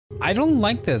I don't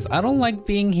like this. I don't like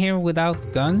being here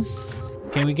without guns.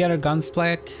 Can we get our guns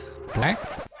black? Black?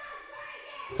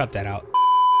 Cut that out.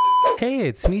 Hey,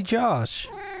 it's me, Josh.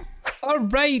 All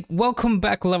right, welcome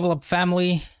back, Level Up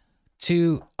family,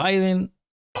 to Alien?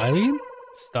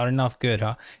 Starting off good,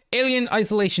 huh? Alien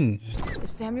Isolation. If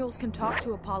Samuels can talk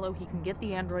to Apollo, he can get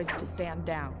the androids to stand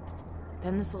down.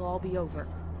 Then this will all be over.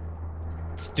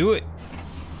 Let's do it.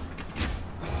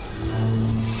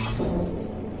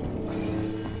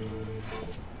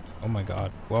 Oh my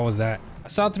god, what was that? I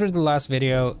saw through the last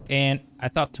video and I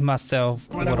thought to myself,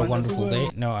 what a wonderful day.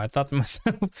 No, I thought to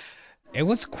myself, it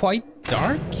was quite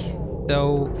dark.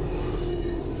 So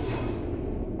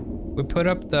we put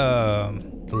up the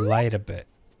light a bit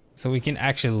so we can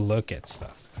actually look at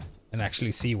stuff and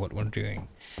actually see what we're doing.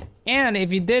 And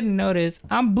if you didn't notice,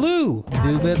 I'm blue.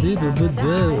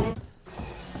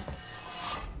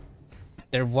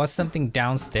 There was something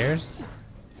downstairs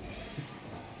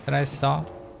that I saw.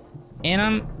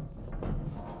 And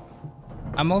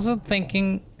I'm also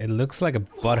thinking it looks like a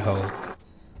butthole.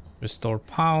 Restore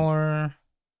power.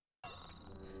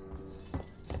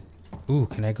 Ooh,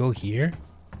 can I go here?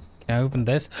 Can I open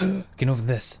this? Can open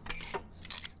this.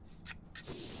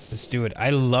 Let's do it.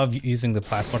 I love using the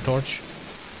plasma torch.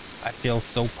 I feel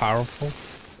so powerful.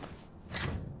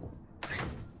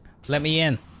 Let me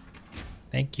in.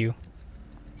 Thank you.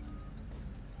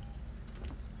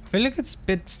 I feel like it's a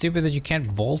bit stupid that you can't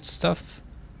vault stuff.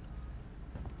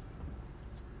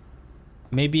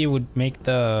 Maybe it would make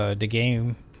the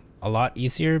game a lot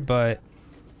easier, but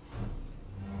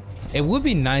it would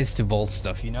be nice to vault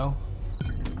stuff, you know?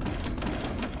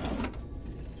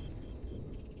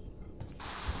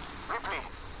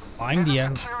 Find the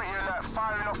security alert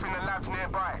firing off in the labs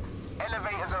nearby.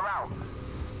 Elevators are out.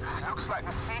 Looks like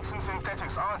the seats and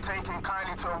synthetics aren't taking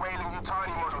kindly to a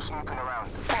Weyland-Yutani model snooping around.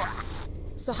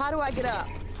 So how do I get up?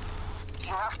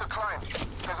 You have to climb.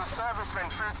 There's a service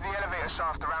vent through to the elevator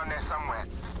shaft around there somewhere.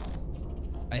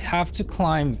 I have to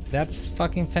climb. That's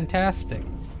fucking fantastic.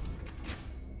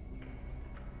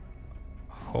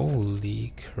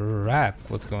 Holy crap.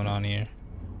 What's going on here?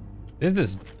 This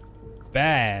is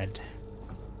bad.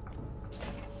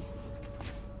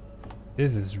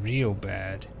 This is real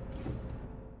bad.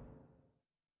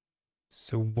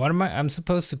 So what am I'm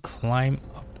supposed to climb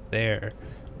up there.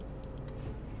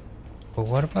 But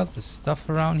what about the stuff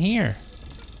around here?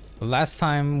 The last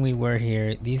time we were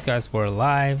here, these guys were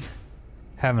alive,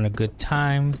 having a good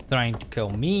time, trying to kill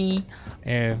me,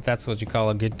 if that's what you call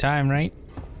a good time, right?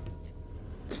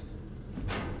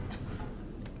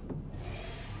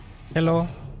 Hello.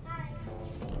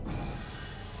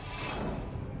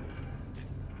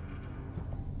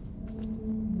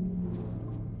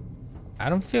 I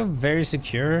don't feel very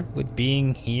secure with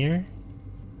being here,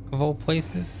 of all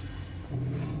places.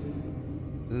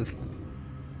 Ugh.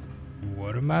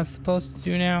 What am I supposed to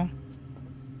do now?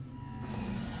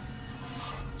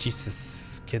 Jesus,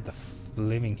 scared the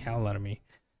living hell out of me.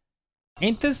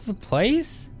 Ain't this the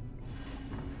place?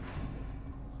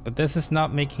 But this is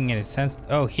not making any sense.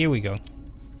 Oh, here we go.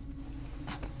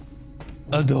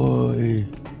 Adoy.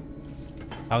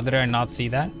 How did I not see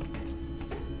that?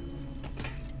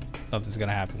 Something's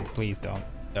gonna happen. Please don't.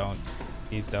 Don't.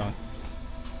 Please don't.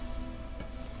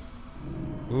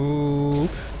 Ooh.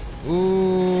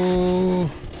 Ooh.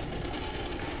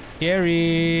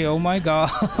 Scary. Oh my god.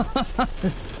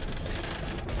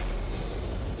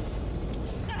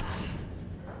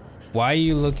 Why are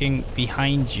you looking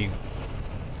behind you?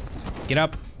 Get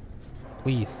up.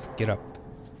 Please, get up.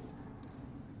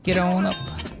 Get on up.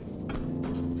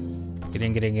 Get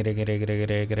in, get in, get in, get in, get in, get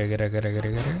in, get in, get in, get in, get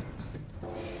in, get in.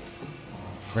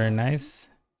 Very nice.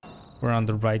 We're on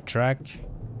the right track.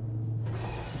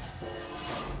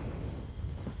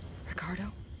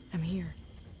 Ricardo, I'm here.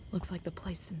 Looks like the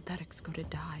place synthetics go to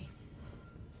die.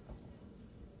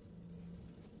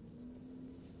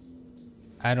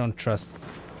 I don't trust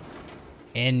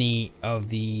any of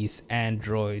these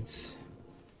androids.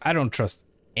 I don't trust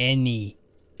any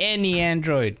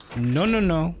android. No, no,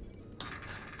 no.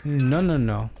 No, no,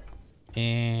 no.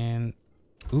 And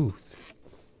ooh.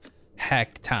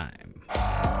 Hack time.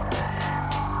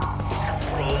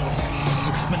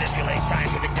 Manipulate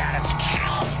scientific data.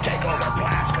 Take over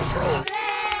blast control.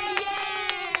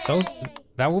 So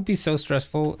that would be so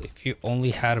stressful if you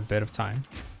only had a bit of time.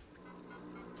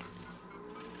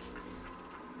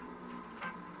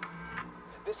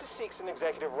 This is Seekson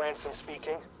Executive Ransom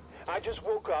speaking. I just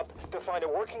woke up to find a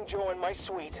working Joe in my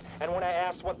suite, and when I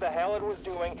asked what the hell it was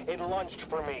doing, it lunged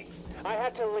for me. I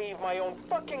had to leave my own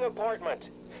fucking apartment.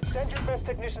 Send your best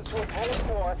technicians to Apollo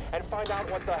 4 and find out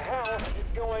what the hell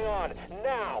is going on.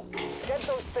 Now! Get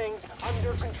those things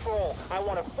under control. I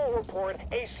want a full report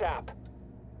ASAP.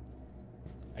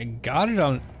 I got it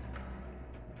on.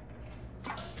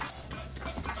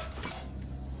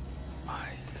 My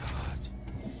God.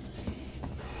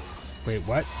 Wait,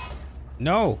 what?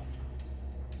 No.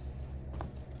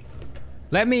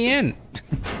 Let me in.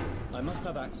 I must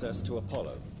have access to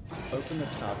Apollo. Open the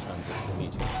tower transit for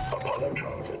meeting. Apollo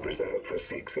transit reserved for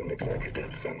Sikhs and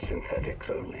executives and synthetics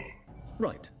only.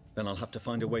 Right. Then I'll have to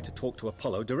find a way to talk to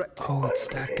Apollo directly. Oh, it's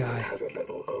that guy. Has a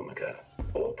level Omega.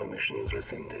 All permissions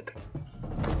rescinded.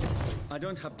 I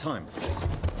don't have time for this.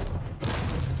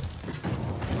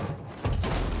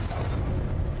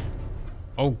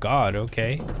 Oh God,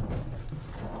 okay.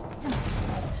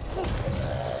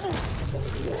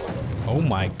 Oh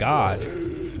my God.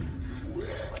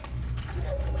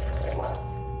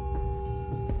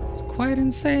 It's quite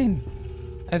insane.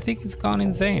 I think it's gone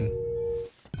insane.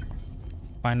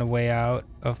 Find a way out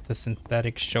of the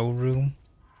synthetic showroom.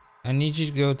 I need you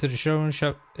to go to the showroom,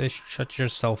 shut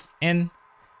yourself in.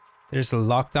 There's a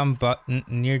lockdown button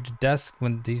near the desk.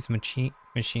 When these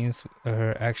machines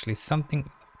are actually something.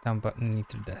 Lockdown button near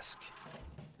the desk.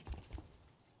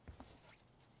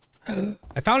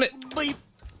 I found it!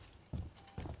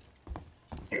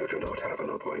 You do not have an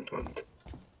appointment.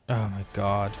 Oh my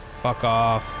God, fuck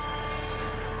off.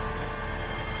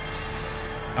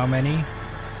 How many?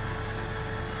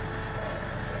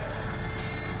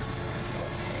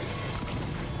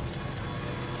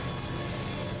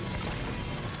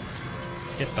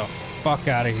 Get the fuck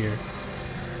out of here.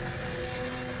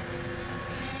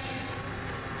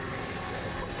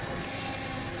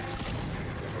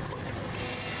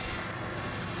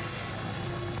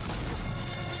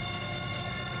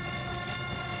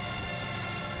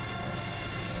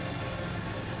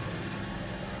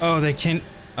 Oh, they can't.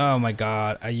 Oh my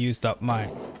God, I used up my.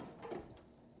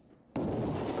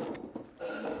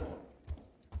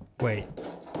 Wait.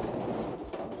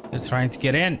 They're trying to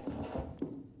get in.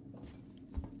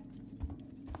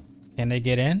 Can they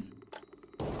get in?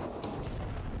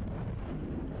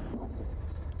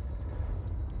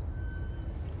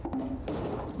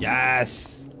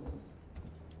 Yes!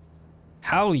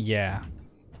 Hell yeah.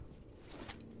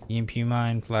 EMP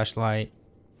mine, flashlight,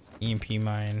 EMP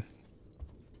mine.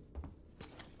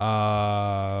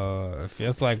 It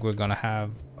feels like we're gonna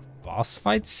have a boss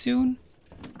fight soon.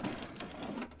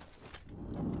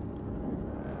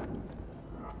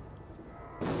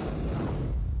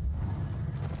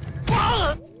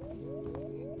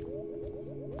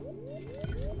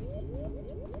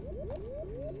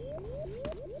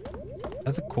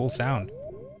 That's a cool sound.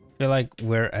 I feel like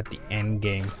we're at the end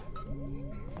game.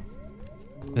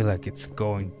 I feel like it's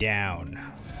going down.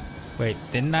 Wait,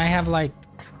 didn't I have like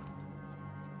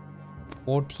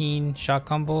 14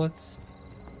 shotgun bullets?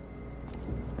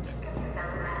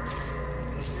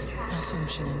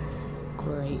 Malfunctioning.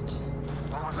 Great.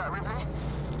 What was that, Ripley?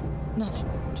 Nothing.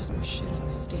 Just more shit on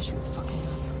this station fucking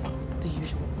up. The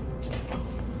usual.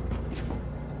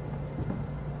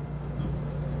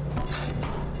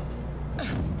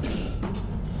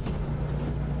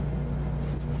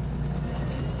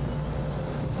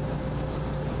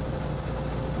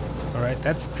 Alright,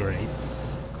 that's great.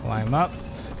 Climb up.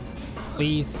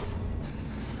 Please.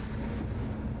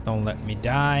 Don't let me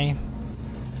die.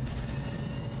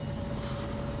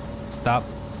 Stop.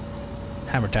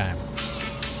 Hammer time.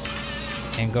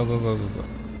 And go, go, go, go, go.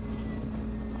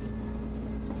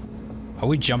 Are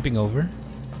we jumping over?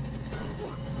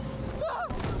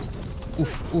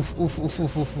 Oof, oof, oof, oof,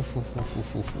 oof, oof, oof, oof, oof,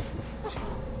 oof, oof,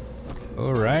 oof.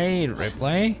 Alright,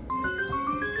 replay.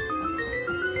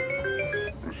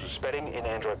 Suspending in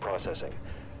Android processing.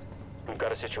 We've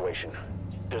got a situation.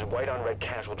 There's white on red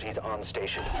casualties on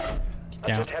station.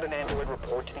 I just had an android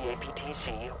report to the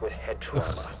APTC with head trauma.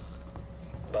 Ugh.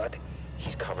 But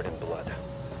he's covered in blood.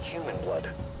 Human blood.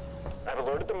 I've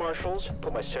alerted the marshals,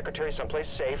 put my secretary someplace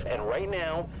safe, and right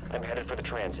now, I'm headed for the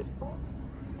transit.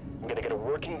 I'm gonna get a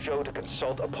working Joe to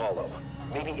consult Apollo.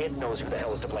 Maybe it knows who the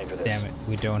hell is to blame for this. Damn it,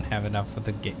 we don't have enough for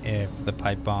the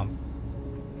pipe bomb.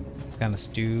 It's kind of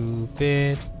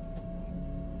stupid.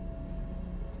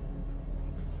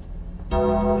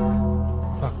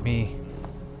 Fuck me.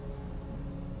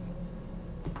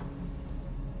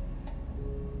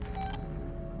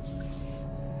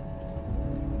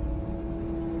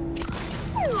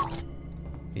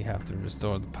 We have to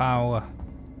restore the power.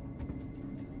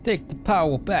 Take the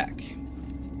power back.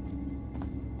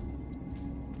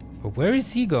 But where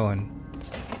is he going?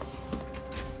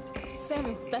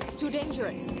 Samuels, that's too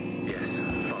dangerous.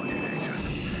 Yes, far too dangerous.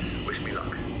 Wish me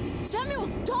luck.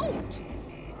 Samuels, don't!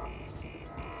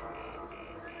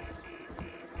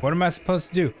 What am I supposed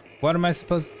to do? What am I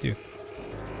supposed to do?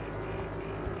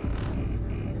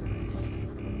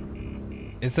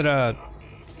 Is it a...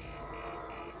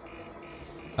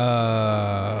 oh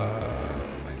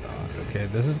my god. Okay,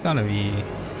 this is gonna be...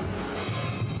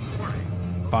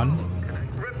 fun.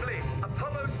 Ripley,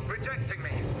 Apollo's rejecting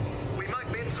me. We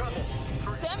might be in trouble.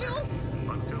 Samuels?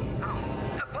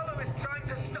 Apollo is trying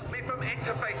to stop me from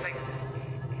interfacing.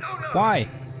 Oh no! Why?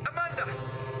 Amanda,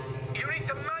 you need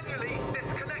to manually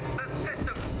disconnect the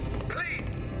system, please.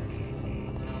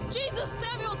 Jesus,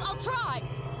 Samuels, I'll try!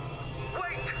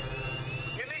 Wait!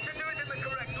 You need to do it in the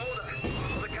correct order,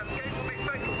 or the cascade will be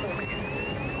fatal for me.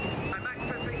 I'm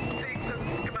accessing Seegson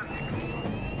schematics.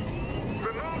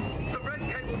 Remove the red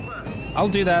cable first. I'll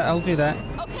do that. I'll do that.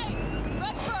 Okay,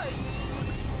 red first!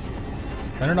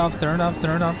 Turn it off. Turn it off.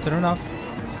 Turn it off. Turn it off.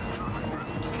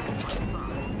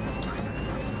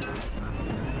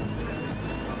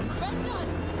 Red done!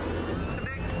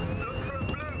 Next, look for a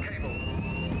blue cable.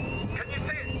 Can you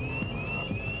see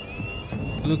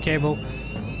it? Blue cable.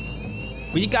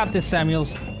 We got this,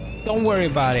 Samuels. Don't worry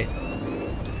about it.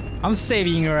 I'm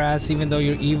saving your ass even though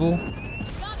you're evil.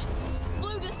 Got it!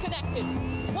 Blue disconnected.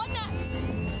 What next?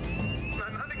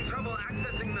 I'm having trouble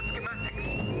accessing the schematics.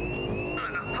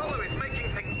 And Apollo is making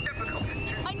things difficult.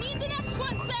 I need the next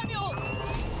one, Samuels!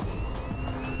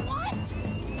 What?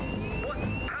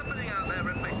 What's happening out there,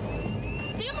 Ripley?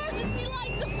 The emergency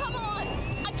lights have come on!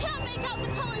 I can't make out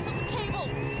the colors of the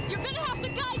cables! You're gonna have to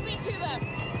guide me to them!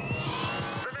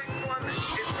 The next one is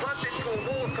plugged into a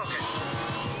wall socket.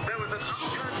 There was an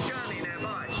upturned gurney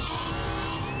nearby.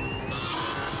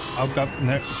 Oh god,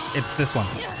 no. It's this one.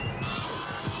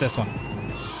 It's this one.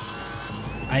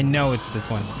 I know it's this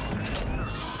one.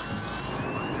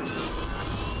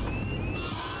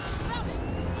 Found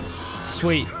it!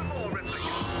 Sweet. Two more, Ripley.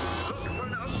 Look for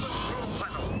an open control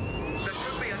panel. There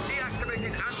should be a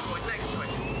deactivated android next to it.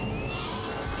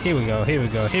 Here we go. Here we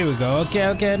go. Here we go. Okay,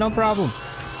 okay, no problem.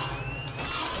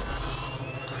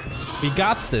 We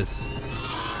got this.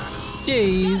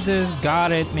 Jesus,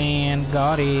 got it, man.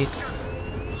 Got it. The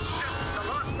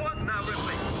last one now,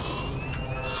 Ripley.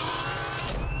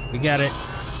 We got it.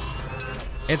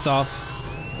 It's off.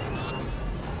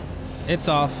 It's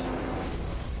off.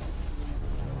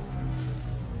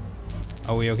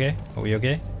 Are we okay? Are we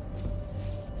okay?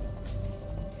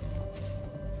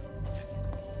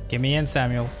 Get me in,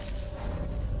 Samuels.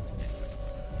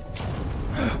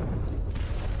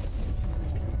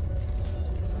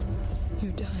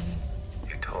 You're dying.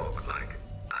 You talk like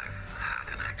I've had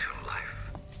an actual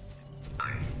life.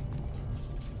 I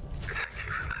thank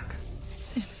you for that.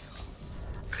 Samuels.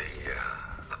 The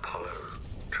Apollo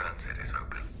transit is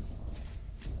open.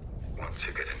 Once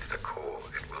you get into the core,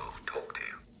 it will talk to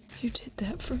you. You did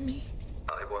that for me.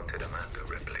 I wanted Amanda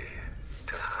Ripley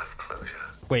to have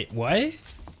closure. Wait, what?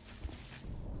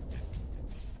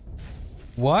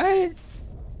 What?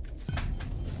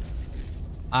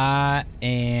 I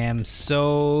am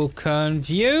so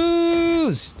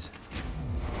confused.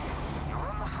 You're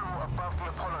on the floor above the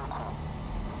Apollo core.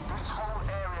 This whole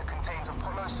area contains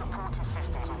Apollo supportive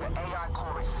systems with the AI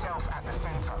core itself at the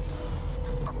center.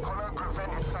 Apollo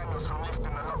prevented Samuels from lifting the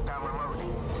lockdown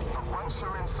remotely, but once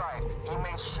you're inside, he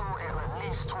made sure it'll at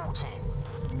least talk to you.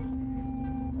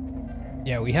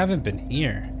 Yeah, we haven't been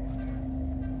here.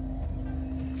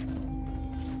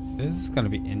 This is gonna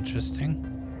be interesting.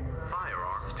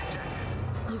 Firearms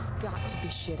detected. You've got to be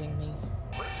shitting me.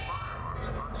 With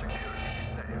firearms on security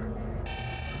there.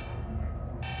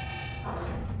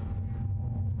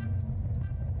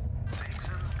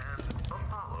 Seegson and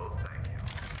Apollo, thank you.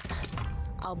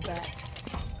 I'll bet.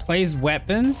 Plays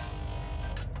weapons?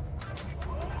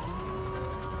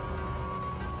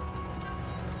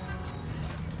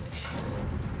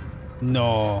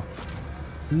 No.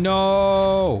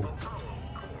 No.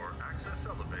 Core access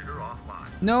elevator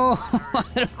offline. No,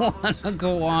 I don't want to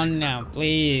go on now,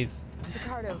 please.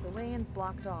 Ricardo, the lay-in's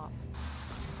blocked off.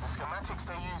 The schematics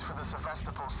they use for the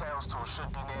Sevastopol sales tour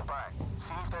should be nearby.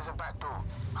 See if there's a back door.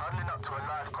 Huddling up to a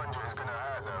live conjurer is gonna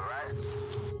hurt though, right?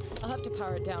 I'll have to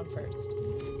power it down first.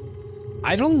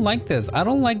 I don't like this. I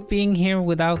don't like being here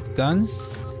without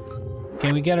guns.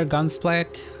 Can we get our guns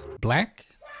black? Black?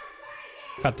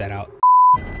 Cut that out.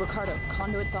 Ricardo,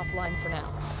 conduit's offline for now.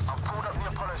 I've pulled up the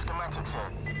Apollo schematics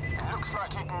here. It looks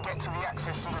like you can get to the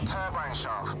access through the turbine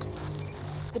shaft.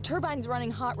 The turbine's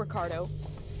running hot, Ricardo.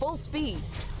 Full speed.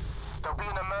 There'll be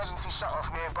an emergency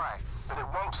shut-off nearby, but it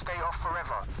won't stay off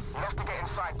forever. You'll have to get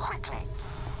inside quickly.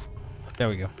 There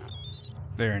we go.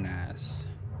 Very nice.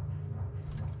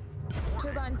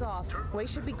 Turbines off. Way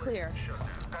should be clear.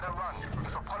 Better run.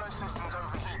 If Apollo systems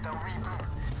overheat, they'll reboot.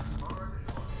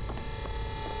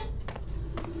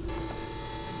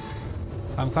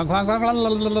 Climb.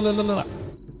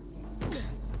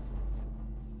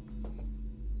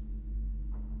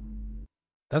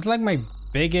 That's like my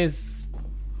biggest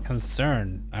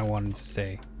concern, I wanted to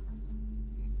say.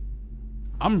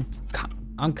 I'm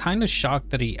kind of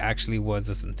shocked that he actually was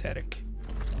a synthetic.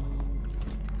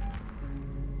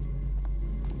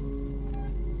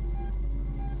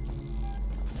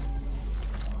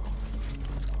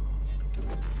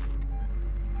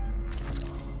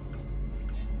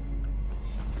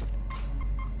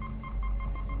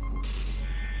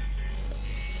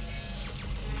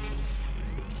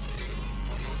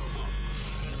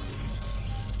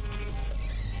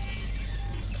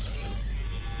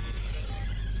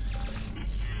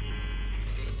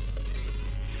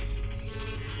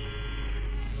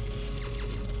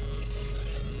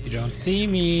 You don't see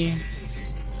me.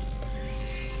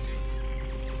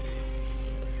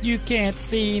 You can't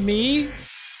see me.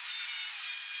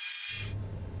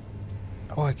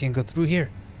 Oh, I can go through here.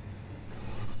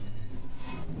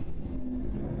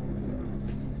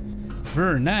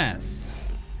 Very nice.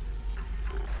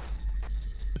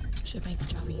 Should make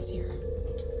the job easier.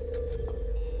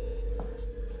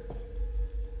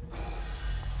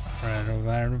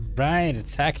 Right.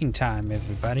 It's hacking time,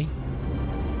 everybody.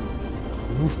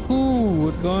 Woohoo!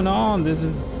 What's going on? This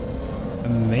is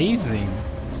amazing.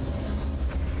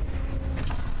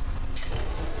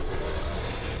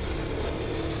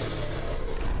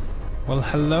 Well,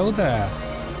 hello there.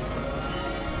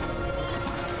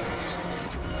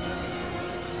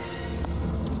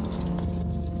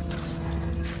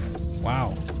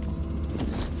 Wow.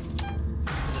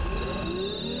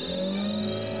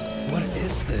 What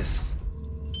is this?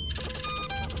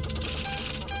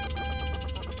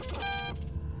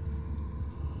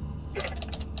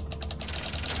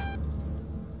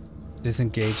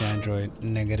 Disengage android.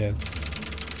 Negative.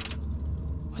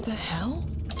 What the hell?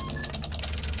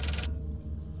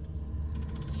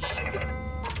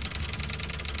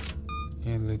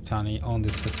 Yeah, Lutani own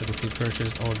this facility.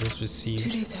 Purchase orders received. 2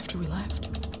 days after we left.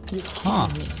 You're Huh.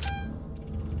 kidding me.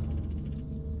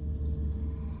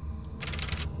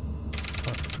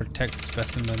 Protect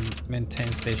specimen.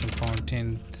 Maintain station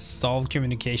quarantine. Solve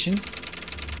communications.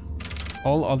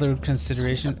 All other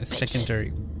consideration is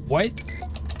secondary. What?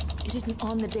 It isn't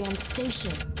on the damn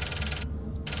station.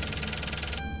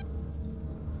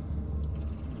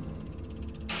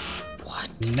 What?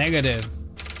 Negative.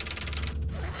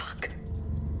 Fuck.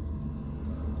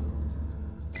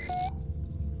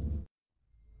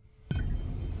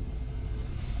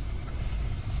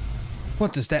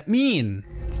 What does that mean?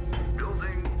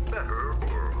 Building better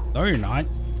world. No, you're not.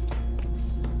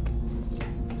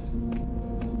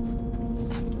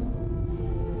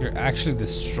 You're actually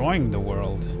destroying the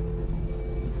world.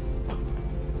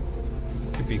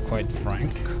 To be quite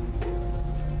frank.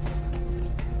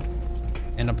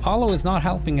 And Apollo is not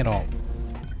helping at all.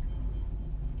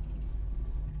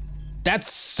 That's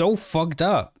so fucked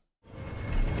up.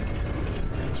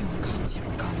 You on comms yet,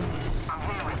 Ricardo? I'm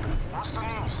hearing. What's the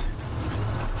news?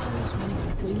 Apollo's running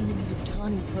on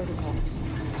LvlUpJosh protocols.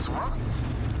 It's what?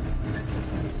 The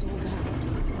system's sold out.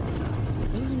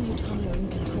 LvlUpJosh are in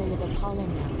control of Apollo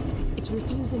now. It's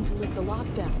refusing to lift the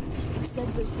lockdown. It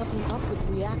says there's something up with the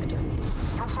reactor.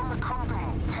 You're from the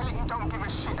company. Tell it you don't give a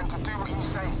shit and to do what you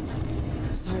say.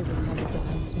 Sorry, Ricardo, but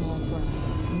I'm small fry.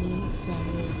 Me,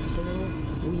 Samuels, Taylor,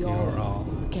 we You're all.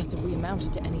 Guess if we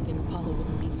amounted to anything, Apollo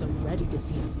wouldn't be so ready to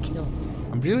see us killed.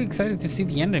 I'm really excited to see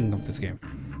the ending of this game.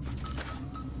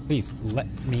 Please let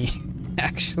me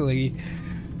actually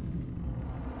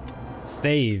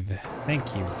save.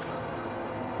 Thank you.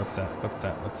 What's that? What's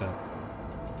that? What's that?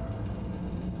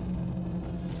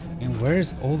 And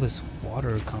where's all this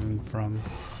water coming from?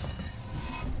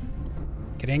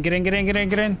 Get in, get in, get in, get in,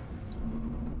 get in.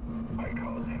 I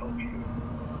can't help you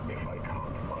if I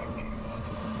can't find you.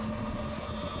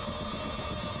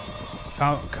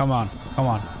 Come on, come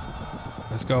on.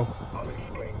 Let's go.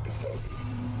 Unexplained disturbance.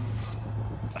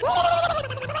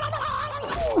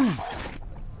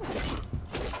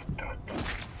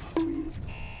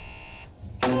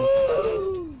 I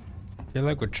feel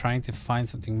like we're trying to find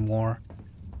something more.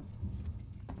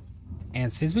 And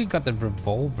since we got the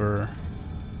revolver,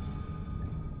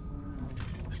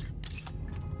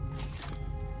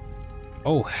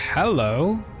 oh,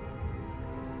 hello.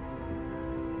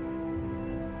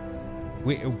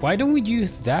 Why don't we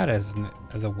use that as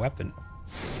a weapon?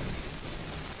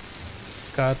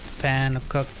 Cut the panel,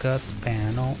 cut the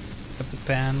panel, cut the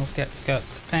panel, cut the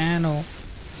panel.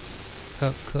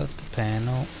 cut the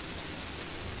panel.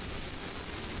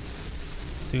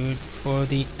 Do it for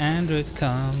the androids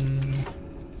come.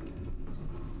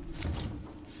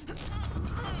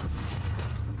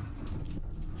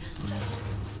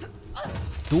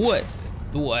 Do it!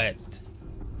 Do it!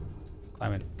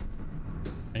 Climb it.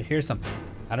 I hear something.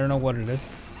 I don't know what it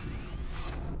is.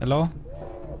 Hello?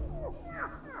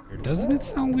 Doesn't it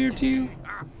sound weird to you?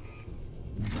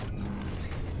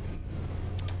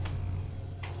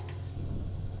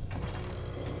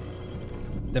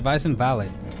 Device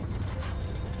invalid.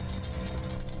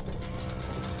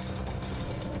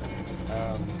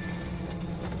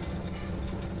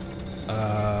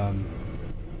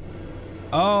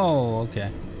 Oh, okay.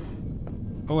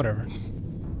 Oh, whatever.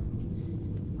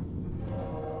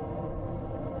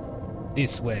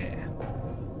 This way,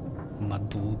 my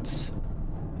dudes,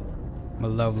 my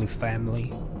lovely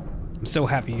family. I'm so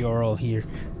happy you're all here,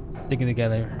 sticking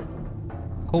together,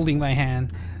 holding my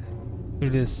hand through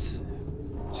this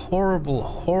horrible,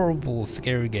 horrible,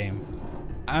 scary game.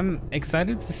 I'm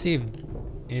excited to see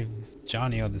if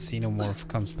Johnny or the Xenomorph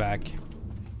comes back.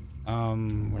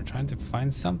 We're trying to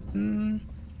find something.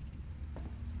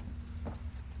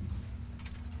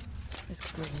 This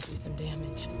could really do some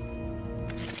damage.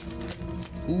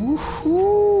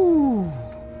 Woohoo!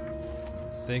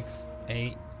 6,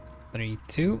 8, 3,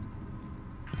 2.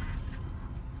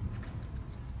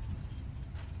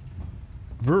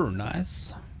 Very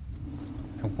nice.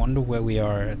 I wonder where we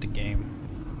are at the game.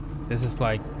 This is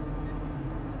like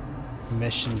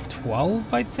mission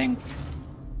 12, I think.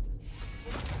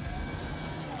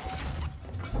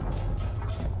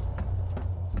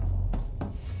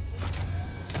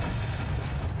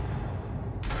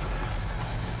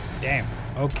 Damn.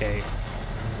 Okay.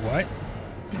 What?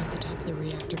 I'm at the top of the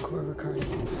reactor core, Ricardo.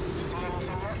 Nothing.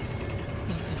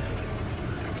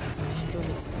 Got some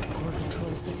androids, core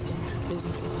control systems,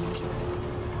 business as usual.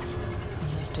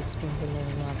 I'm left to explore the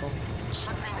lower level.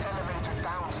 Should be an elevator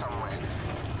down somewhere.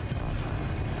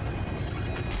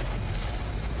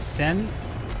 Send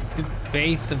to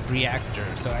base of reactor.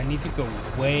 So I need to go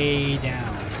way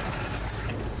down.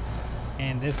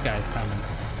 And this guy's coming.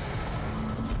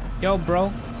 Yo,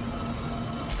 bro.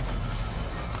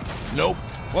 Nope.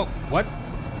 Whoa, what?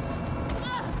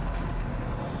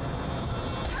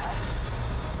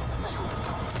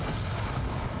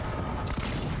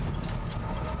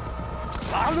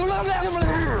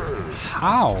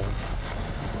 How?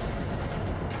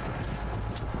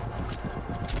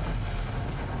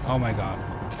 Oh my god.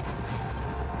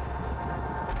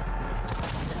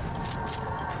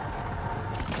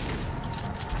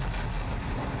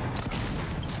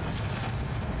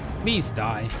 Please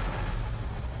die.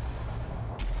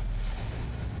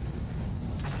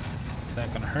 Is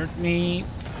that gonna hurt me?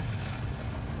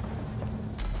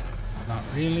 Not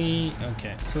really.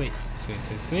 Okay, sweet. Sweet,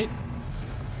 sweet, sweet.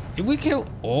 Did we kill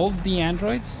all of the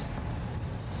androids?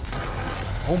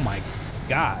 Oh my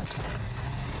god.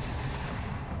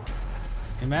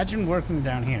 Imagine working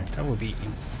down here. That would be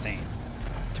insane.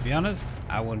 To be honest,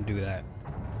 I wouldn't do that.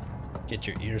 Get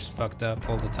your ears fucked up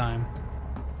all the time.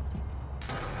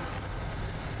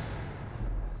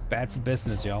 Bad for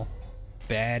business, y'all.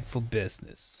 Bad for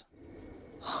business.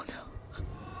 Oh no.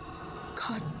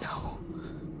 God, no.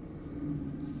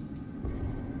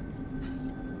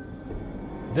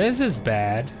 This is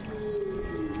bad.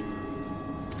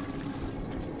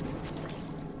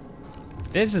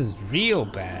 This is real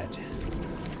bad.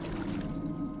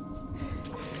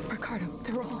 Ricardo,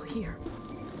 they're all here.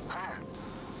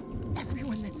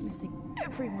 Everyone that's missing.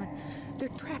 Everyone. They're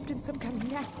trapped in some kind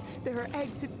of nest. There are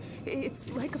eggs. It's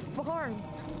like a farm.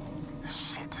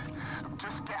 Shit.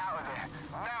 Just get out of there.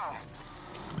 Now.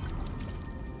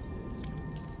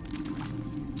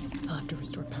 I'll have to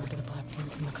restore power to the platform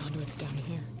from the conduits down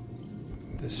here.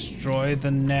 Destroy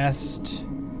the nest.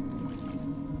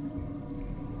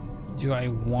 Do I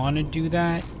want to do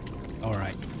that? All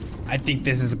right. I think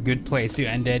this is a good place to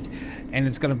end it, and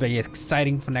it's gonna be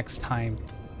exciting for next time.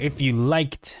 If you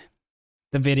liked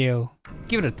the video,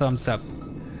 give it a thumbs up.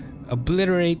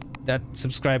 Obliterate that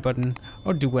subscribe button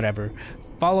or do whatever.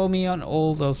 Follow me on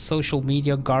all those social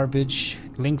media garbage.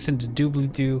 Links in the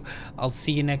doobly-doo. I'll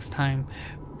see you next time.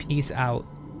 Peace out.